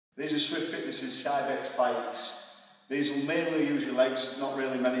These are Swift Fitness's Cybex bikes. These will mainly use your legs, not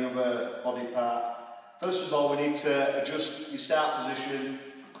really many other body part. First of all, we need to adjust your start position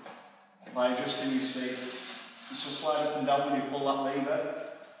by adjusting your seat. Just to slide up and down when you pull that lever.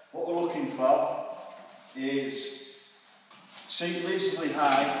 What we're looking for is seat reasonably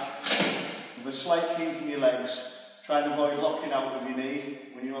high with a slight kink in your legs. Try and avoid locking out with your knee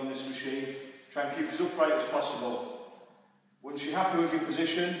when you're on this machine. Try and keep as upright as possible. Once you're happy with your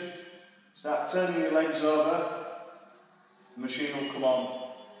position, start turning your legs over, the machine will come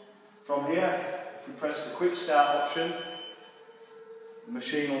on. From here, if we press the quick start option, the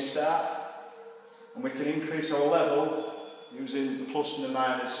machine will start, and we can increase our level using the plus and the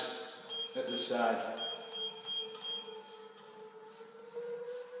minus at the side.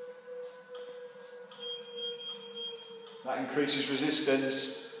 That increases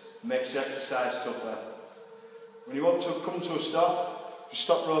resistance, makes the exercise tougher. When you want to come to a stop, just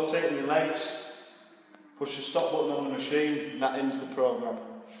stop rotating your legs, push the stop button on the machine, and that ends the programme.